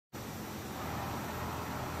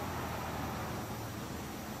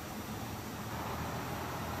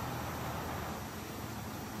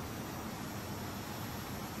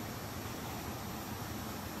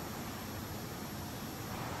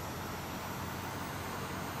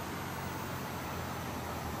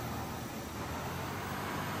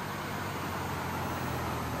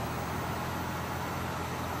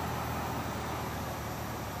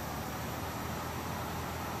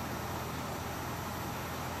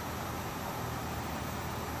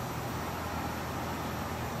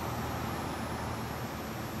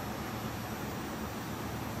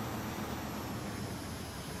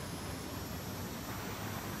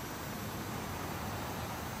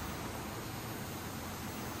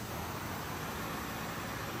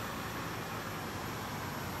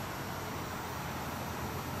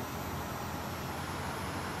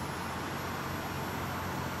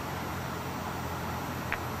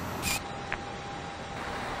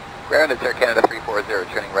Ground is Air Canada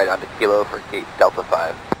 340, turning right onto Kilo for gate Delta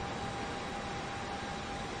 5.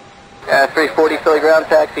 340, Philly ground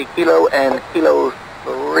taxi, Kilo and Kilo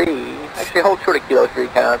 3. Actually, hold short of Kilo 3,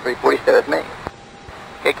 Canada 340, stay with me.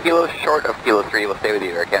 Okay, Kilo short of Kilo 3, we'll stay with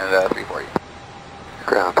you, Air Canada 340.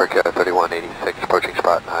 Ground for Canada 3186, approaching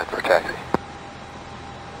spot 9 for taxi.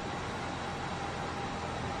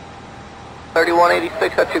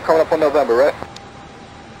 3186, that's you coming up on November, right?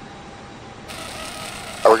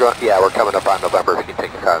 We're coming up on November, if you can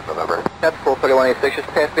take your time, November. That's cool, 3186, just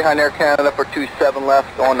pass behind Air Canada for 27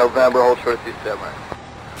 left on November, hold short of 27 right.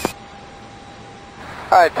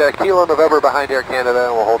 Alright, Kilo November behind Air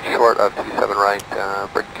Canada, we'll hold short of 27 right,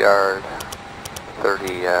 Brickyard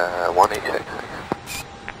 3186.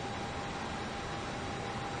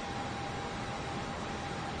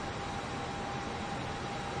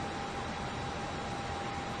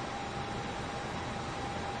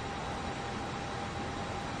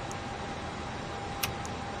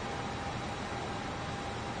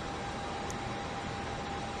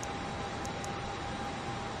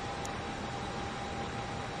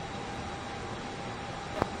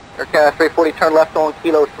 Air Canada 340, turn left on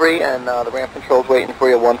Kilo 3, and the ramp control's waiting for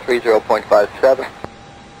you, 130.57.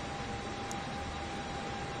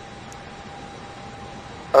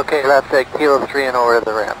 Okay, let's take Kilo 3 and over to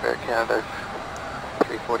the ramp, Air Canada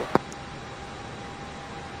 340.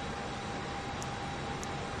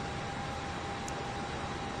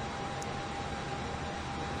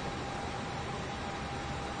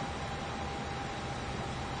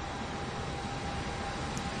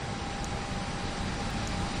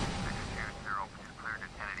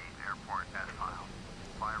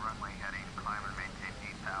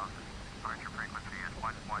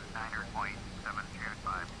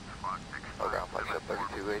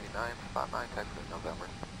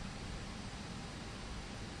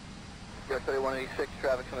 Air 3186,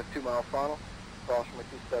 traffic's on a 2-mile funnel. Cross from a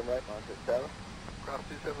 27 right, monitor 7. Cross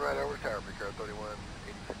 27 right over tower, Prepar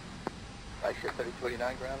 3186. Right shift 3289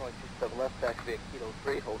 ground, only 27 left, taxi via Kilo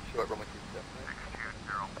 3, hold short, runway 27 right.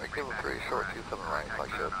 Alright, Kilo 3, short 27 right, right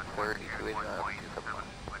shift 3289, 27 left.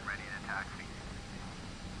 When ready to taxi.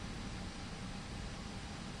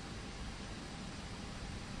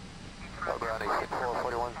 Ground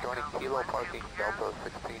 8441 joining Kilo, parking Delta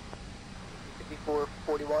 16.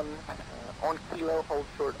 5441 on Kilo, hold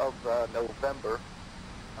short of November.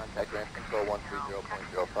 Contact ramp control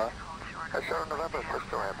 130.05. Short of November, switch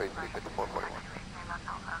to ramp 5441.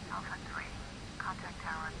 Contact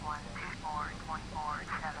tower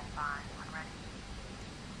 124.475 when ready.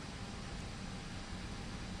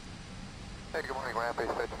 Hey, good morning, ramp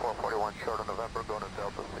 5441, short of November, going to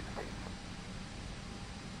Delta 16.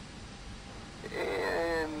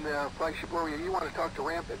 And flagship Warrior, you want to talk to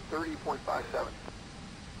ramp at 30.57.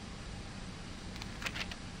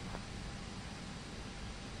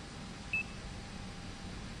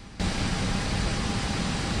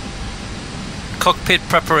 Cockpit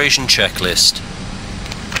preparation checklist.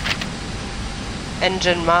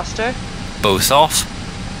 Engine master. Both off.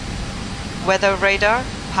 Weather radar.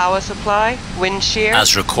 Power supply. Wind shear.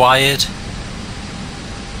 As required.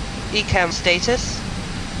 ECAM status.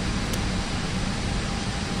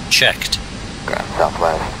 Checked. Ground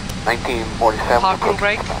southwest, 1947. Parking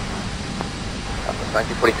brake.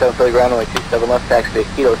 1947 Philly ground, only 27 left, taxi via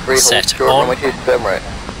Kilo 3, hold Set short, on. runway 27 right.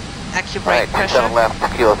 Acubrake Right, 27 pressure.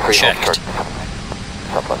 left, Kilo 3, Checked. hold short.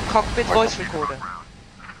 Southwest. Cockpit voice recorder.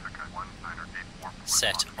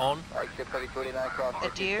 Set on. Right, ship 3289, cross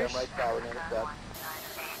Adheres. 27 right, tower near the south.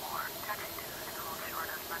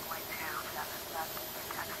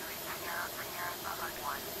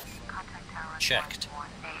 Checked.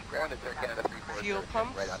 Ground is Air Canada 340, Fuel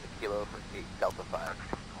pumps. right onto Kilo for gate Delta 5.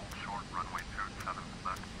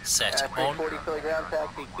 Set on. 340 Philly ground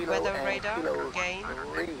taxi, Kilo Weather and radar, Kilo gain,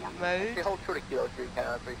 3. mode. Okay, hold short of Kilo 3,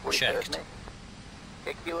 Canada 340, Checked. stay with me.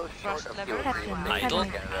 Okay, Kilo short Thrust of lever. Kilo 3. Captain, Idle.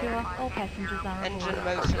 cabin secure, all passengers are Engine aboard.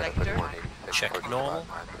 mode selector. Check normal.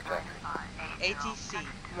 ATC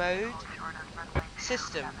mode.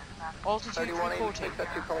 System. Altitude 3186, reporting.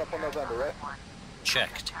 that's you coming up on November, right?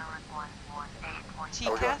 Checked.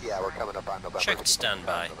 TCAS. Yeah, we're coming up on November. Checked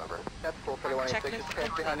standby. November. That's cool, 3186, just pass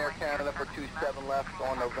behind Air Canada for 27 left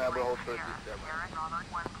on November, hold short of 27.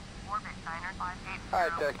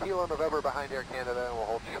 Alright, Kilo November behind Air Canada, we'll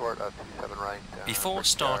hold short of 27 right. Before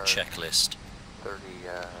start checklist.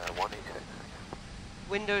 3186.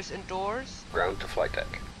 Windows and doors. Ground to flight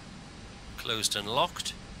deck. Closed and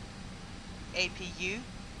locked. APU.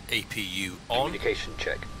 APU on. Communication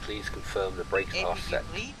check. Please confirm the brakes are APU set.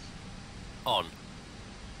 lead. On.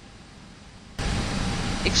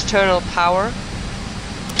 External power.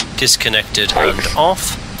 Disconnected and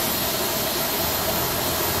off.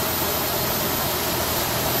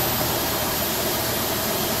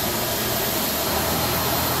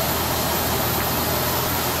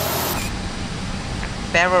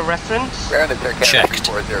 Bearer reference. Ground is Air Canada Checked.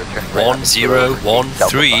 340, turning right onto Kilo for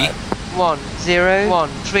Delta 1013. 5.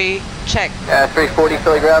 1013. Check. 340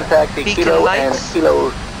 Philly ground taxi, Beacon Kilo lights. and Kilo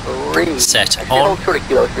 3. Set Actually, on. hold short of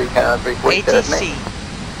Kilo 3, count 340, set as ATC. me.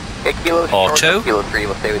 Okay, Kilo short Auto. of Kilo 3,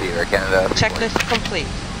 we'll stay with you, Air Canada. 340. Checklist complete.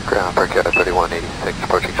 Ground Brickyard 3186,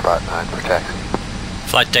 approaching spot 9 for taxi.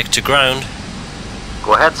 Flight deck to ground.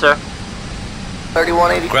 Go ahead, sir.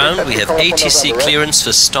 3186. Ground, we have call up on ATC November, right? clearance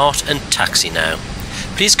for start and taxi now.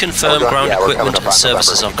 Please confirm ground Yeah, we're equipment coming up and on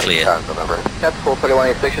services are November. clear. November. That's full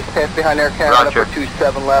 3186, just pass behind Air Canada Roger. for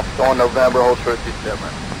 27 left on November, hold short of 27.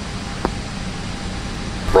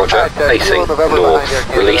 Roger, facing November north, behind Air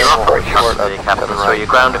Canada. release We'll hold brakes. short of The captain, 27 so right, your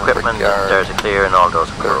ground equipment, Brickyard stairs are clear and all doors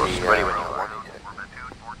are closed. 30, Ready when you are.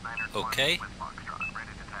 186. Okay.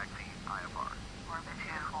 Ready to taxi, IFR. Orbit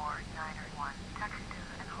 2491, taxi to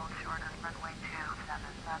and hold short of runway 27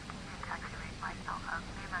 left. In taxiway Mike Alpha,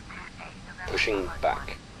 Lima 28 November. Pushing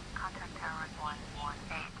back. Contact tower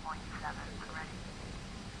 118.7, ready.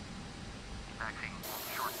 Taxi,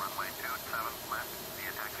 short runway 27 left,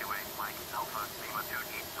 via taxiway Mike Alpha, Lima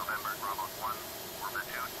 28 November, Bravo 1, orbit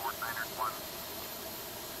 2491.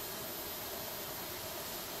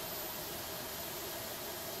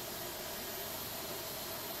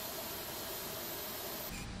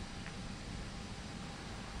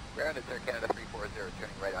 Ground is Air Canada 340,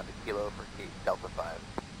 turning right onto Kilo for Delta 5.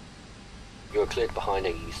 You are cleared behind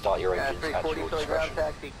and you start your engines at 340 your Philly ground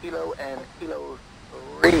discretion. taxi, Kilo and Kilo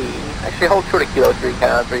 3. Actually, hold short of Kilo 3,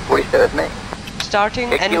 count 340, set as me.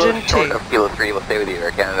 Starting Okay, Kilo engine short 2. of Kilo 3, we'll stay with you,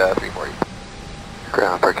 Air Canada 340.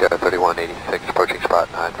 Ground Brickyard 3186, approaching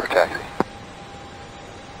spot 9 for taxi.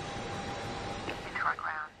 Detroit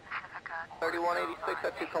ground, Pacifica. 3186,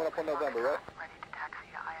 that's you coming up on November, right? Ready to taxi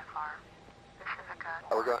to IFR. Pacifica.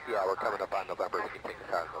 We're coming up on November. We can take the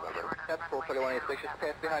car in November. That's full 3186, just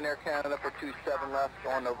pass behind Air Canada for 27 left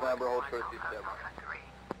on November, hold short of 27.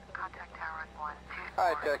 Contact tower 1.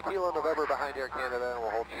 Alright, Kilo November behind Air Canada, and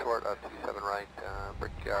we'll hold short of 27 right,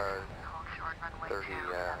 Brickyard Hold short runway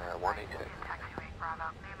 186. taxiway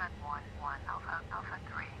Bravo, Lima 11 Alpha, Alpha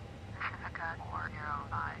 3. Pacifica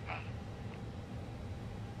 4058.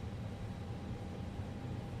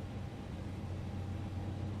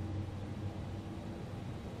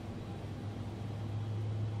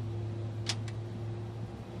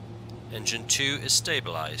 Engine 2 is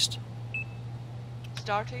stabilized.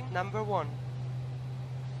 Starting number 1.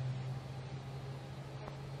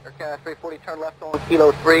 Air Canada 340, turn left on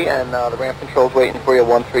Kilo 3, and the ramp control's waiting for you,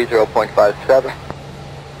 130.57.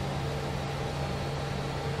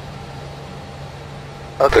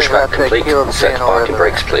 Okay, Pushback that's complete. Kilo 3 Set and all parking other-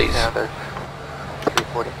 brakes, please. Yeah, there's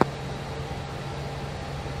 340.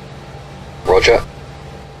 Roger.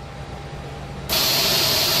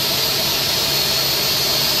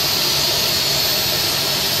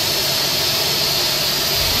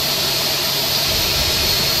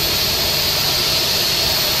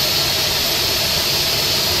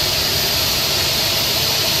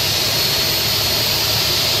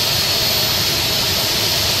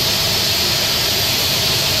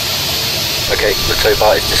 Okay, the tow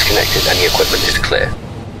bar is disconnected and the equipment is clear.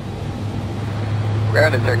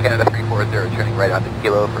 Ground is Air Canada 340, turning right onto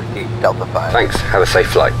Kilo for Delta 5. Thanks, have a safe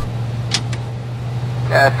flight.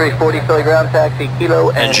 340 Philly ground taxi, Kilo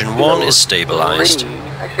and Engine Kilo 1 is stabilized. 3.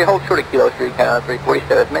 Actually, hold short of Kilo 3, count 340,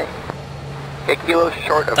 set as me. Okay, Kilo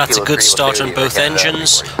short of That's a Kilo 3, good we'll start stay on with you, Air both Canada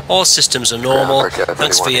engines. 340. All systems are normal.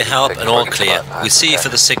 Thanks for your help and all clear. We see you for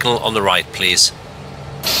the signal on the right, please.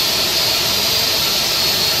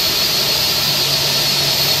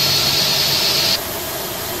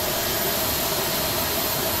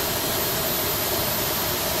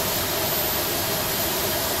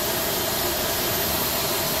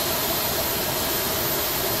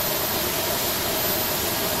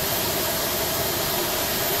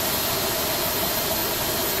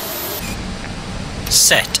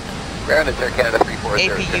 Set. Ground is Air Canada 340,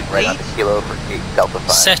 APU turning right onto please. Kilo for Delta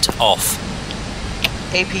 5. Set off.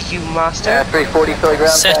 APU master. 340 Philly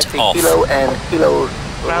ground Set taxi, off. Kilo and Kilo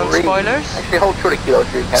 3. Ground spoilers. Actually, hold short of Kilo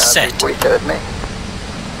 3, count Set. 340, set as me.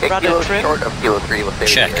 Okay, Rudder Kilo trim. short of Kilo 3, we'll stay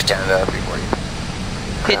with you, Air Checked. Canada 340.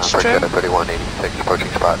 Pitch Brickyard trim. 3186,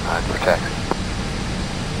 approaching spot 9 for taxi.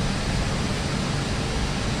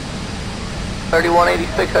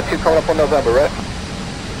 3186, that's you coming up on November, right?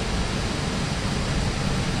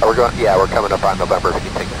 We're coming up on November. We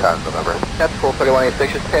can take the car in November. That's full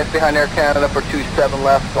 3186, just pass behind Air Canada for 27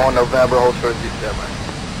 left on November, hold short of 27.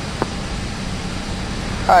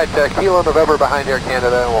 Alright, Kilo November behind Air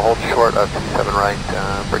Canada, and we'll hold short of 27 right,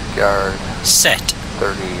 Brickyard Set.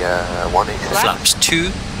 3186. Flaps 2.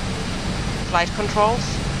 Flight controls.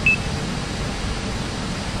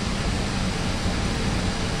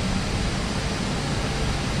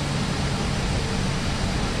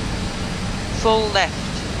 Full left.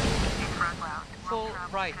 Full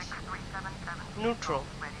right. Neutral.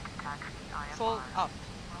 Full up.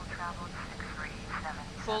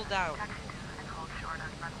 Full down.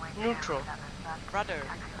 Neutral. Rudder.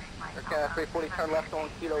 Air Canada 340, turn left on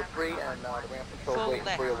Kilo 3 and the ramp control Full wait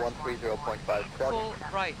left. 30130.57. Full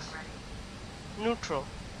right. Neutral.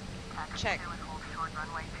 Check.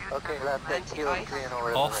 Okay, left at Kilo 3 and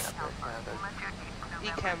over Off. to the ramp.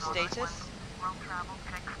 Ecam status.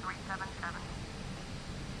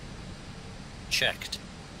 Checked.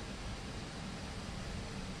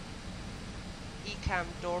 Ecam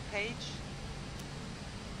door page.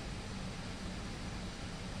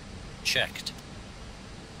 Checked.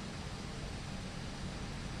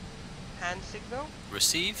 Hand signal.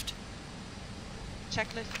 Received.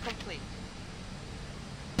 Checklist complete.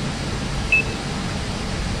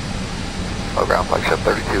 Oh, ground flagship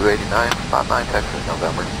 3289, 59 Texas,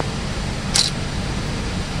 November.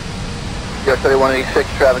 Air 3186,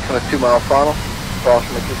 traffic on a 2-mile funnel. Cross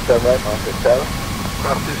from a 27 right, on 57.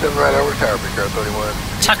 Cross 27 right over tower, Prepar 31.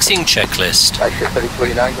 Taxiing checklist. Taxi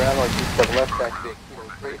 3289, ground on 27 left, taxi at Kilo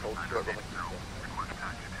 3, hold short on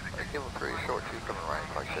 27. Kilo 3, short 2 coming right,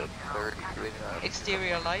 flagship 3289.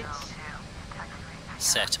 Exterior lights.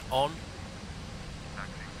 Set on.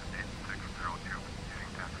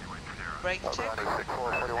 Brake check.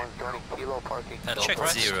 6441 joining Kilo, parking. Check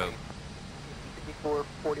Delta. 0.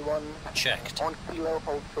 5441 Checked. on Kilo,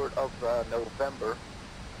 hold short of November.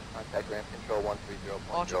 Contact ramp control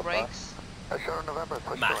 130.05. Auto brakes. Short November,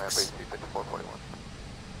 push to Max. ramp 5441.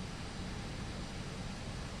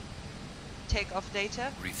 Takeoff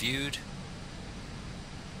data. Reviewed.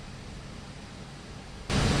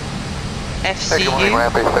 Thank you, morning, FCU.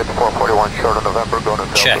 ramp 5441, short of November, going to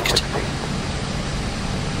Delta Checked. 16.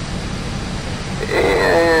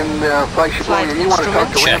 And flagship Flight owner, you want to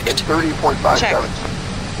talk to ramp at Checked. 30.57. Checked.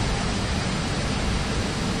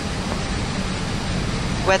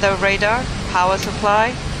 Weather radar. Power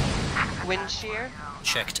supply. Wind shear.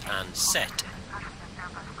 Checked and set.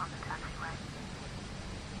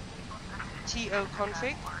 TO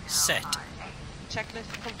config. Set.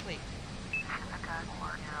 Checklist complete.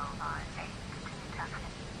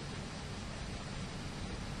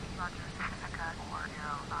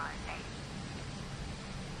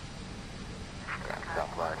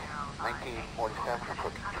 Southwest, 1947,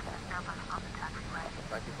 approaching.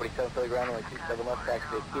 1947, fill the ground, runway 27 left,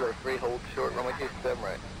 taxi at Kilo 3, hold short, runway 27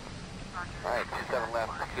 right. Alright, 27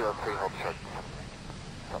 left, Kilo 3, hold short.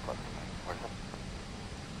 Southwest, where's that?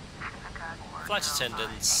 Flight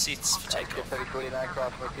attendants, seats for Taxi at takeoff. 3029,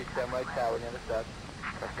 cross runway 27 right, tower, the other side.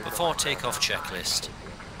 Before takeoff checklist.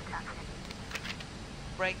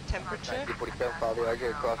 Brake temperature. 1947, follow the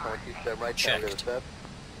RJ, cross runway 27 right, tower, the other Checked. side.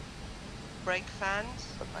 Brake fans.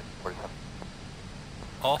 1947.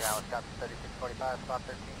 Off. Ground, stop 3645, spot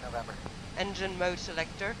 13, November. Engine mode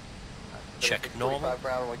selector. Check 3645 normal.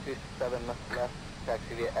 ground, runway 27 left,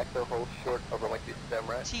 taxi via Echo, hold short, over runway 27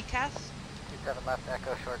 right. TCAS. 27 left,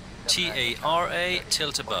 Echo, short, 27 right. TARA,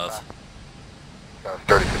 tilt above.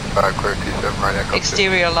 3055, clear 27 right, Echo.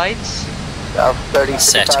 Exterior lights. South 30,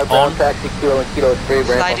 Set 55 ground, on. taxi Kilo and Kilo 3,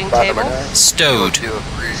 ramp Sliding on spot number table. 9. Stowed. Kilo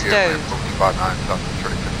 3, Stowed. spot 9, south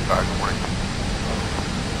 3055, good morning.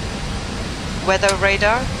 Weather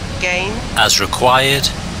radar. Gain. As required.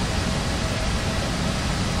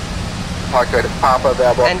 Park rate is Papa,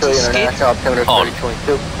 available up to Anti-skid. International, altimeter On.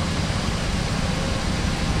 3022.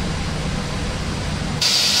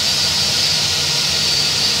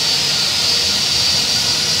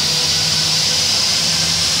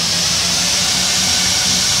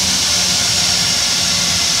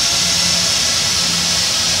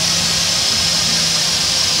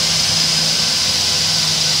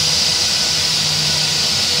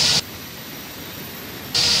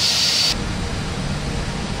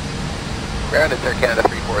 Ground is Air Canada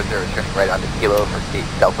 340, turning right onto Kilo for seat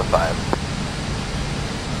Delta 5.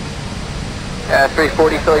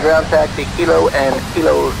 340, filling ground, taxi Kilo and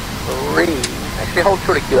Kilo 3. Actually, hold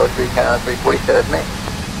short of Kilo 3, Canada 340, stay with me.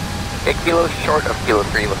 Okay, Kilo short of Kilo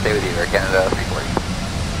 3, we'll stay with you, Air Canada 340.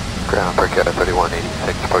 Ground, Air Canada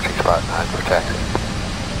 3186, approaching spot 9 for taxi.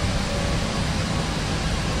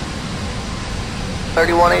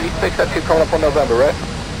 3186, that's you coming up on November, right?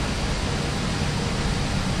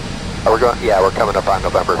 We're coming up on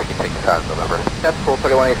November, if you can take the time, November. That's cool,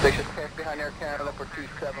 3186, just pass behind Air Canada for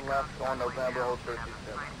 27 left, on November, hold short of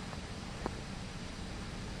 27.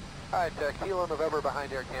 Alright, Kilo November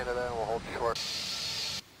behind Air Canada, and we'll hold short.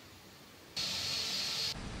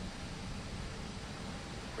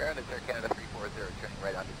 Ground is Air Canada 340, turning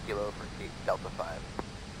right onto Kilo for seat Delta 5.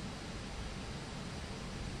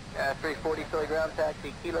 340 Philly ground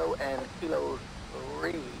taxi, Kilo and Kilo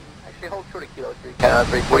 3. Actually, hold short of Kilo 3, Canada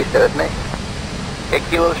 340, stay with me. Okay,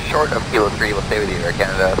 Kilo short of Kilo 3, we'll stay with you, Air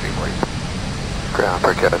Canada 340. Ground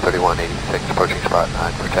for 3186, approaching spot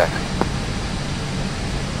 9 for taxi.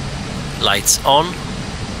 Lights on.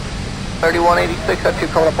 3186, that's you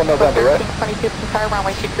coming up on November, right? 22 Prepar,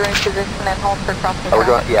 runway 22 right position and hold for crossing. We're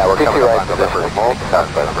going, yeah, we're coming up on November.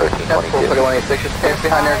 That's cool, 3186, just stay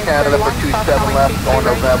behind Air Canada for 27 left, on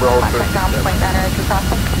November, hold for 27.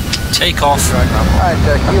 Take off. Alright,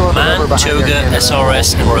 Kilo Man, November behind Toga, Air Canada.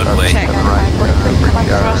 SRS and runway. Check.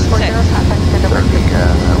 Cross check.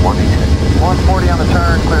 140 on the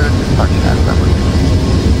turn, clear to departure at November.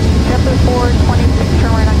 JetBlue 426,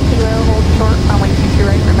 turn right on Kilo, hold short, runway 22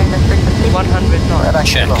 right, remain at 350. 100 knots.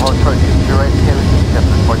 Checked. Hold short, 22 right,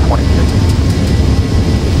 JetBlue 426.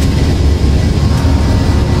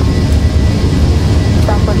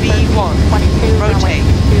 Southwest B1. 22, runway Rotate.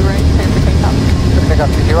 22 right, clear for takeoff. Pick up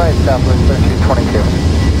 2 right, Southwest 22.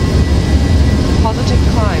 Positive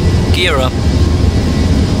climb. Gear up.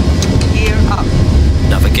 Gear up.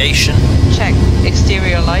 Navigation. Check.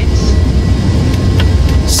 Exterior lights.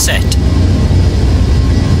 Set.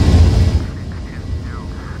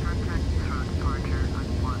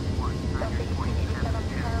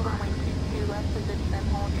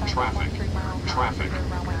 Traffic.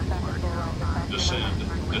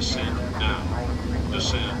 Descend now.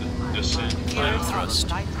 Descend. Climb thrust.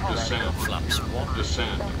 Descend. Flaps 1.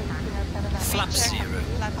 Descend. Flaps 0.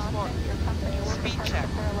 Flaps 1. Speed check.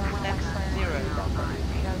 Left 0.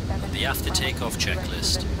 The after takeoff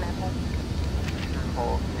checklist.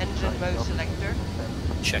 Engine mode selector.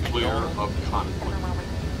 Check Clear normal. of conflict.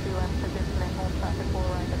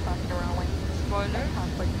 Spoiler.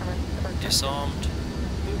 Disarmed.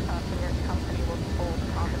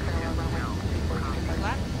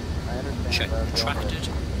 Flat. Check retracted.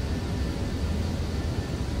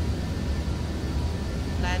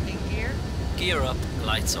 Landing gear. Gear up.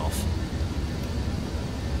 Lights off.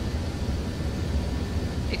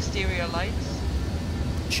 Exterior lights.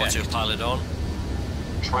 Check autopilot on.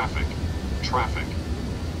 Traffic.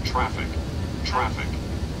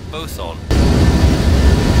 Both on.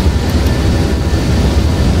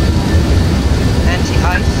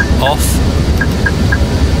 Anti-ice. Off.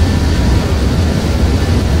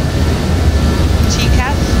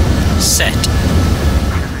 TCAS. Set.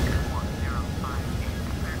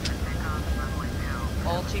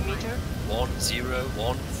 Altimeter.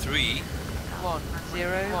 1013.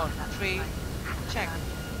 1013. Check.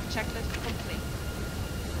 Checklist complete.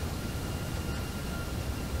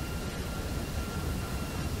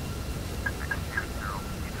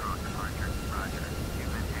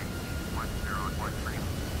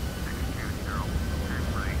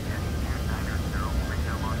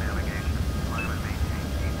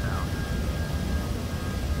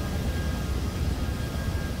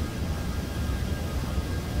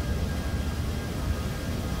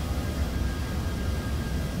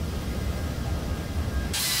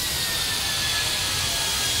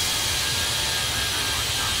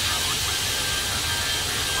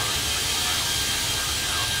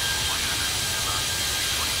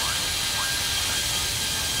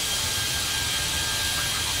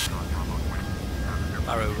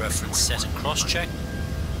 Arrow reference set and cross check.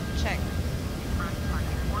 Check.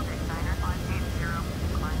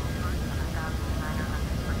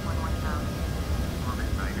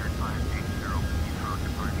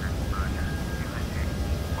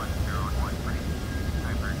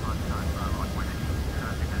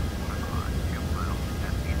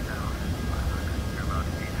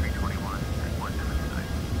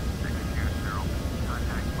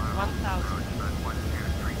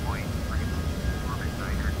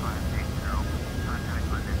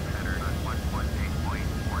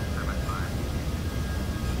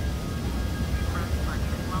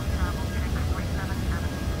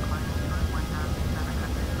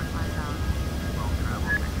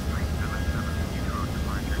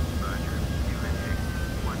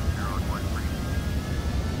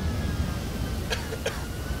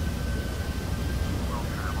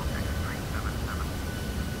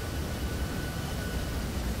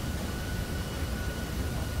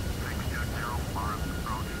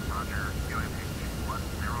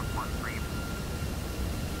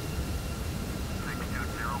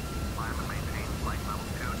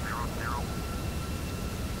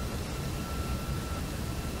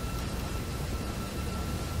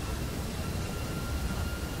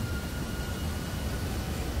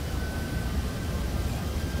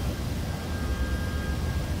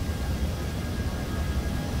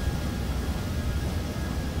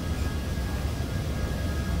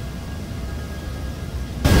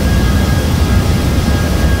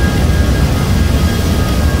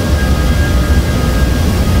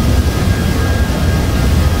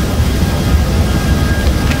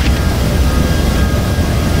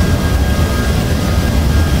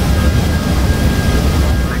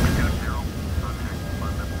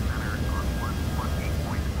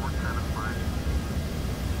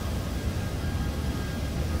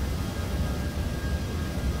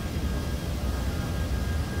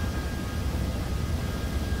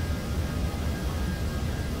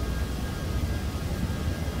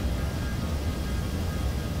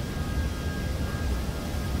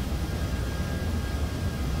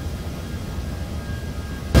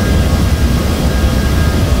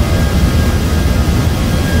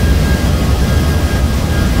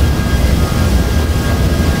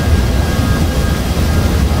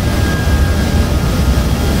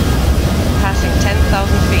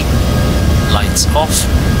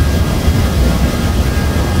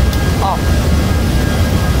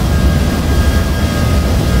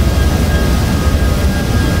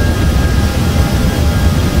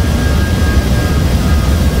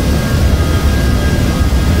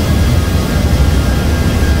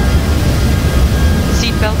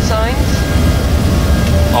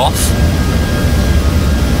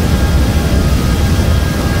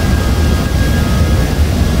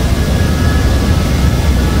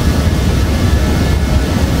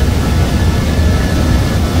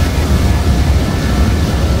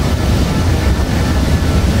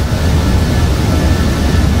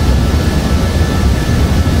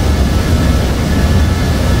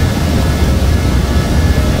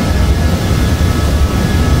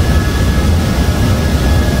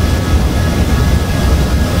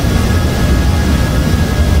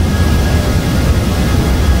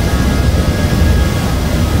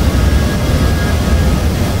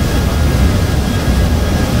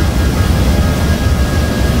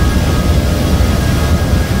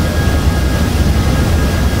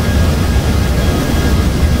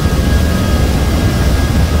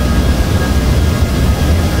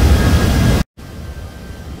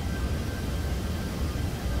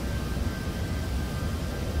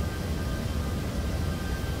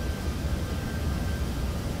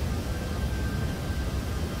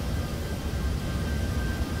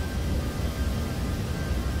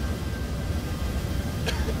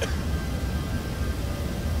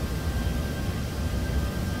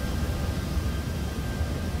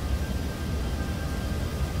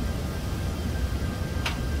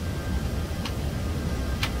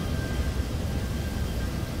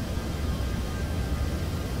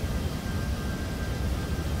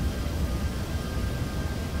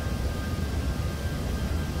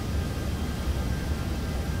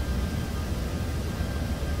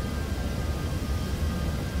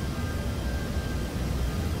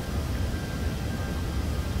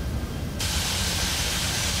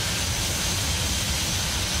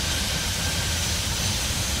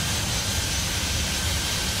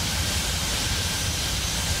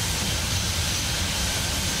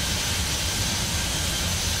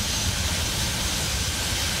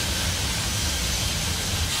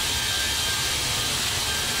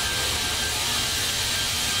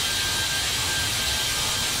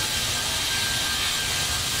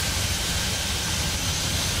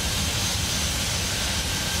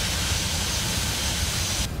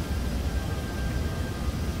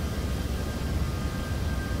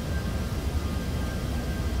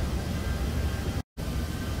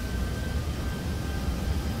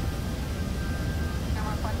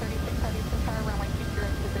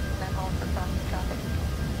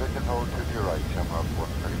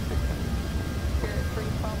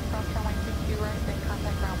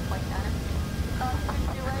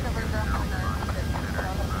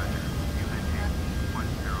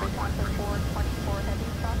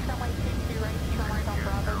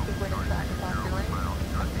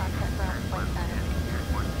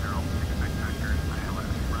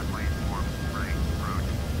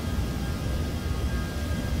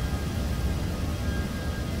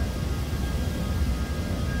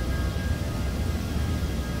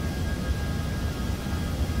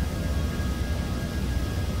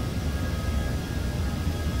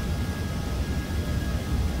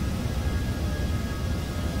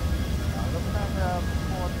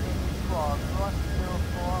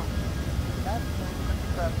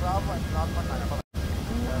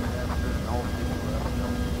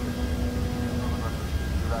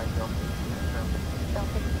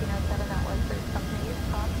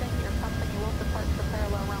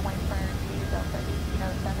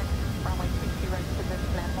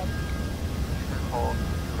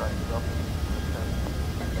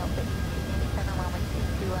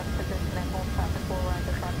 hold traffic will arrive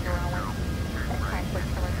across your runway and conflict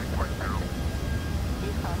commercial or section.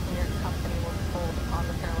 These passenger company will hold on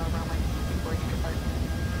the parallel runway before you depart.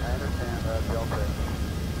 I understand, Delta.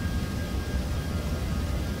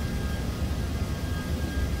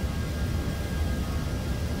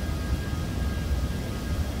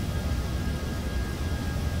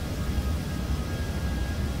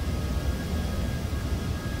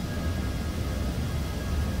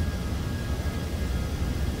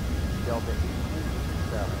 Delta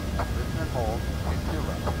 1887, listen and hold, 22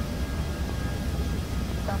 left.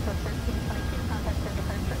 Southwest 1322, contact for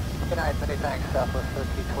departure. Good night, many thanks, Southwest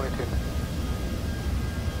 1322.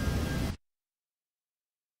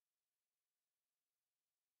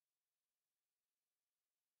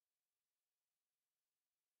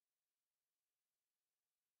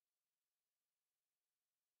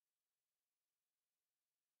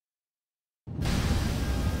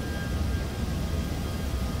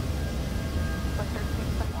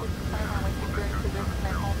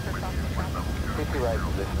 CT right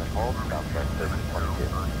position and hold, Southwest 1322.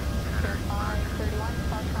 Verify 31,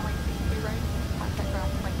 cross runway CT right, contact ground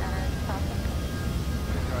point center crossing.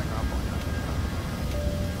 CT right, ground point.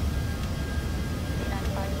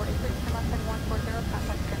 C9543, turn left and 140,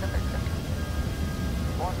 contact for departure.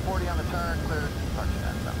 140 on the turn, clear departure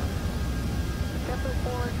at Southwest. JetBlue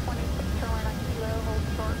 426, turn right on kilo, hold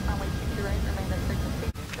short, runway CT right, remain at frequency.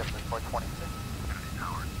 JetBlue 426.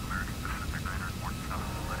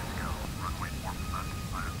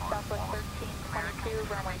 Southwest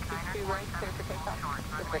 1322, runway 22 right, clear for takeoff.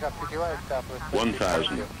 Good pickup, CT right, Southwest 1000.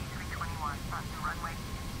 321, onto runway.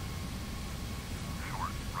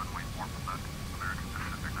 Short, runway 4 left, American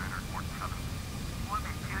Pacific 947.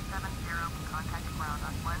 Orbit 270, contact ground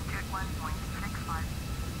on 121.65.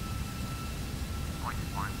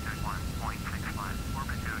 121.65,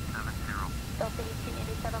 orbit 270. Delta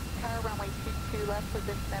 1887, tower, runway 22 left,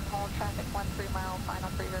 position and hold, traffic 13 mile,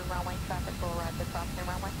 final freeway runway, traffic will arrive across your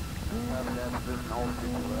runway. Position hold,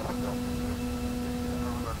 22 left,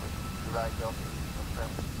 right, Delta.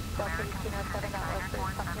 Delta 1807, outlet for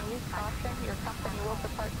company use, caution, your company will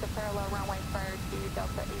depart the parallel runway prior to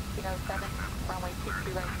Delta 1807, runway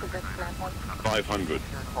 22 right, position and hold. 500.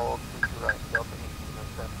 Hold, 22 right, Delta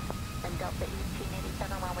 1807. And Delta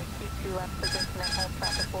 1887, runway 22 left, position and hold,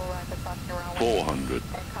 traffic will arrive across your runway. 400.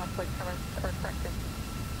 And conflict or correction.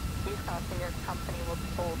 These passenger company will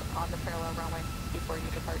hold on the parallel runway before you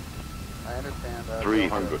depart. I understand.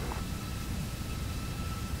 300.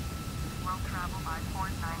 World travel by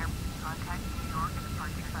 49er, contact New York,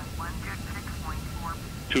 departure at 126.4.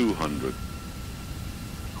 200.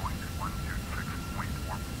 Going to 126.4.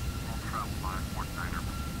 World travel by 49er.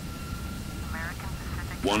 American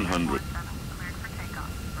Pacific 100. 7, cleared for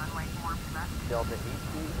takeoff. Runway 4 left. Delta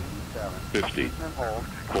 1887. 50. Position and hold.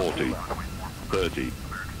 40. 30.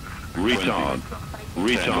 Retard.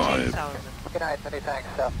 Retard. Good night, many thanks,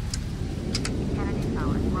 South. Kennedy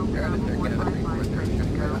Tower, world travel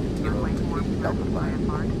 455, runway 4 left,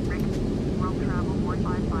 Prepar3d. World travel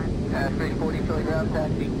 455. 340 kilogram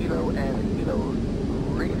taxi, kilo and kilo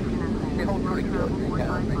 3. They hold short of kilo 3,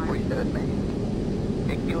 Canada 347 Main.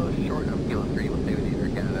 Okay, kilo short of kilo 3, we'll stay with you, Air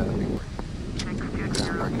Canada 340.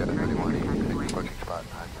 Canada 3186, parking spot,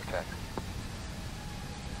 behind your taxi.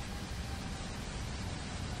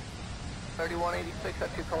 3186,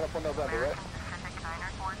 that's you calling up on November, right? Pacific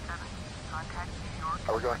 947, contact New York.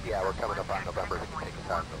 We're going, yeah, we're coming up on November. We can take your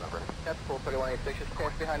time, November. That's cool, 3186, just pass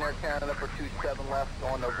behind Air Canada for 27 left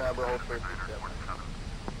on November, hold for 37.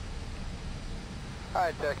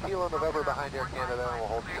 Alright, Kilo November behind Air Canada,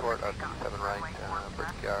 we'll hold short of 27 right,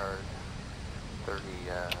 Brickyard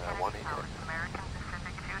 3186. American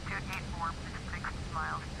Pacific 2284, 6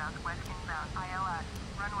 miles southwest inbound, ILS,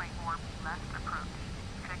 runway 4 left approach.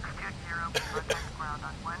 620, contact ground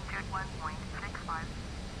on 121.65.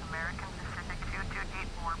 American Pacific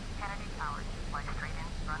 2284, Kennedy Tower, fly straight in,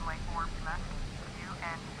 runway 4 left,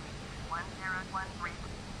 UN 1013.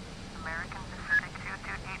 American Pacific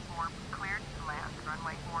 2284, cleared to land,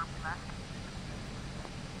 runway 4 left.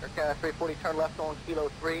 Air Canada 340, turn left on kilo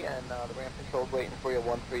 3, and the ramp control's waiting for you,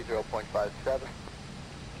 130.57.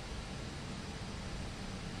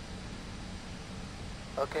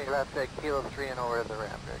 Okay, that's Kilo 3 and over to the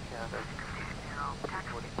ramp, Air Canada. 0,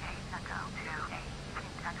 taxi 8, Echo 28,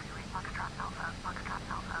 taxiway Foxtrot Alpha, Mike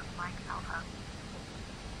Alpha.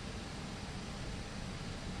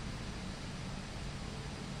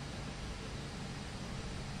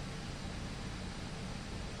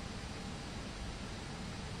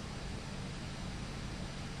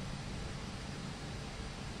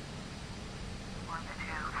 Orbit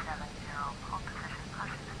 270, hold position,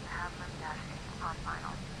 caution, have them dash 8 on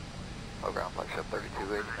final. Okay.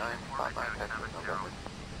 289, spot 910 November.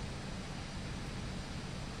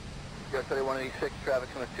 US 3186,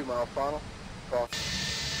 traffic's in a 2-mile funnel. Call.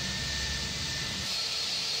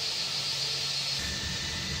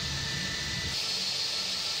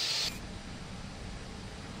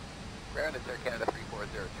 Ground is Air Canada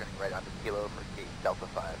 340, turning right onto Kilo for gate Delta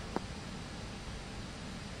 5.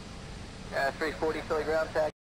 340, Philly ground tag.